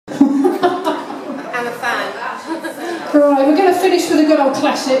I'm a fan. Right, we're going to finish with a good old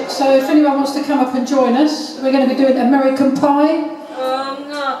classic, so if anyone wants to come up and join us, we're going to be doing American Pie. Oh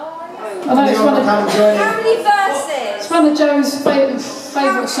no. I know it's one of, how many verses? It's one of Joe's favourite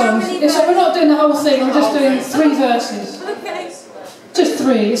songs. So we're not doing the whole thing, we're just doing 3 verses. Okay. Just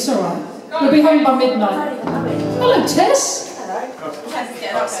 3, it's alright. We'll be home by midnight. Hello, Tess.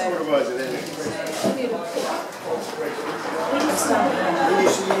 Yeah.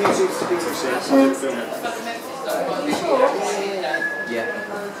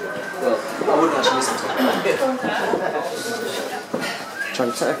 Well, I wouldn't actually listen to it. Try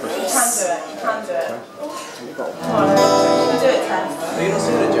and set it. You can do it. You can do it. Come on, do it, Tess. Are you not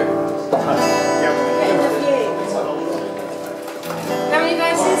doing it, Joe? How many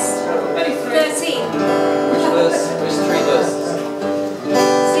verses? 13. Which verse? Which 3 verses?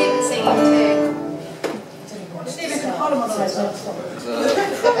 Stephen's singing too. Stephen can harmonise it.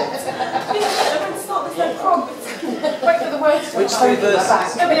 Wait for the words. Which 3 verses?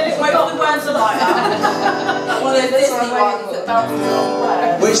 Wait for the words are like that. Well, there's this one that bounces on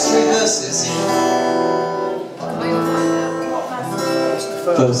words. Which 3 verses?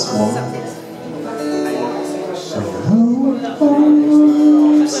 First one.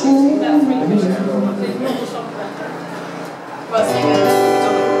 Well, Stephen.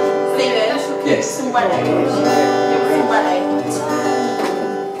 Yes. Some wedding. Some wedding.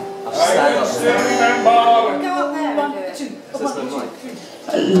 Go up there and do it.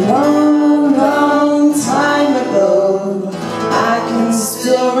 A long, long time ago, I can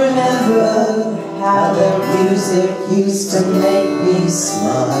still remember how the music used to make me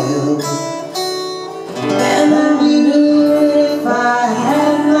smile. And I knew if I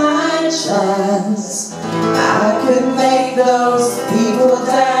had my chance, I could make those people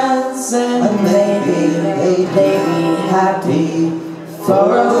dance, and maybe they'd make me happy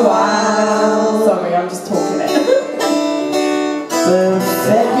for a while. Sorry, I'm just talking it. But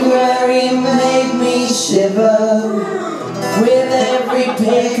February made me shiver with every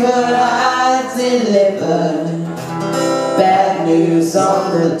paper I delivered. Bad news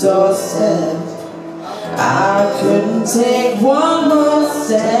on the doorstep. I couldn't take one more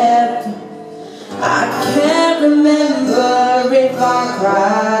step. I can't remember if I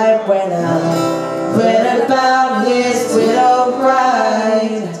cried when I read about his widow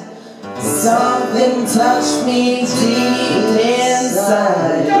bride. Something touched me deep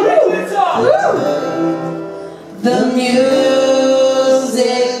inside. The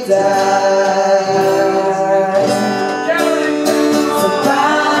music died. So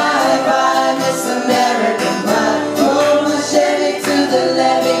bye bye, Miss American Pie. Pulled the Chevy to the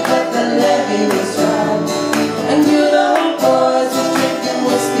levee, but the levee was dry. And good old boys were drinking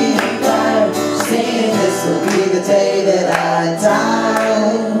whiskey and wine, saying this'll be the day that I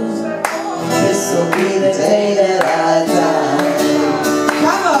die. This'll be the day that I die.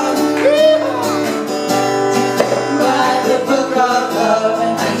 Come on! Write the book of love,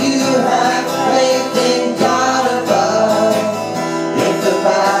 and you have faith in God above. If the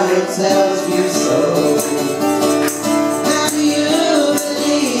Bible tells you so. Now you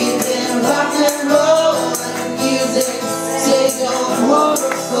believe in rock and roll and music, take your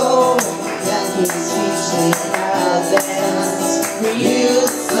mortal soul. That keeps teaching how to dance for you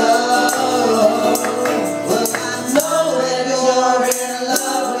so. Well, I know that you're in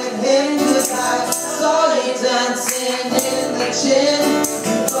love with him, 'cause I saw you dancing in the gym.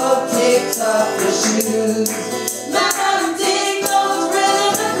 You both kicked off your shoes. Man, dig those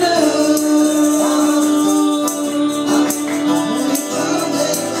rhythm and blues.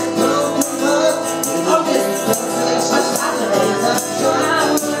 I'm just perfect, my Saturdays are dry.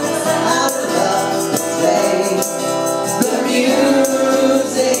 I would love to say the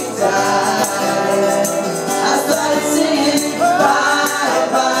music died. I started singing bye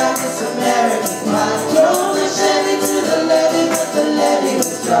bye, Miss American Pie. Drove the Chevy to the levee, but the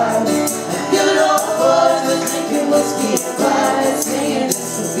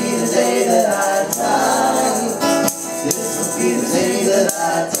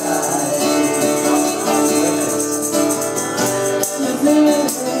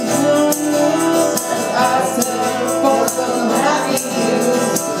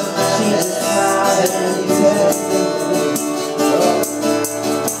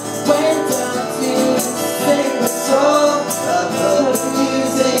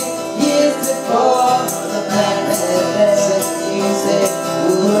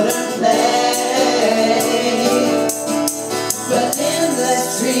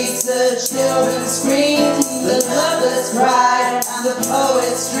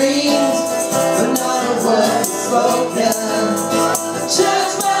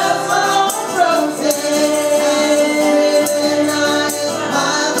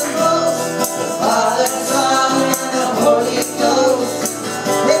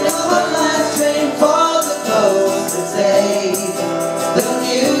the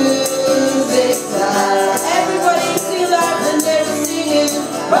music's loud. Everybody still up and they're singing,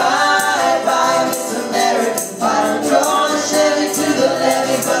 bye bye Miss American Pie. Drawn a Chevy to the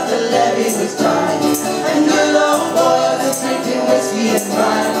levee, but the levee was dry. And good old boys are drinking whiskey and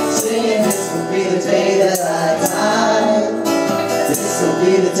wine, singing this will be the day that I die. This will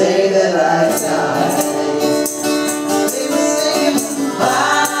be the day that I die. They were singing,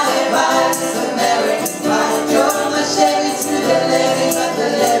 bye bye Miss American Pie. Drove my Chevy to the levee, but the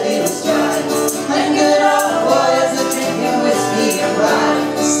levee was dry. And good old boys are drinking whiskey and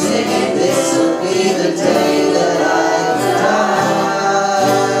wine, singing this will be the day that I die.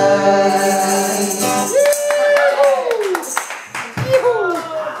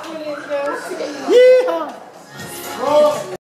 Brilliant, girls.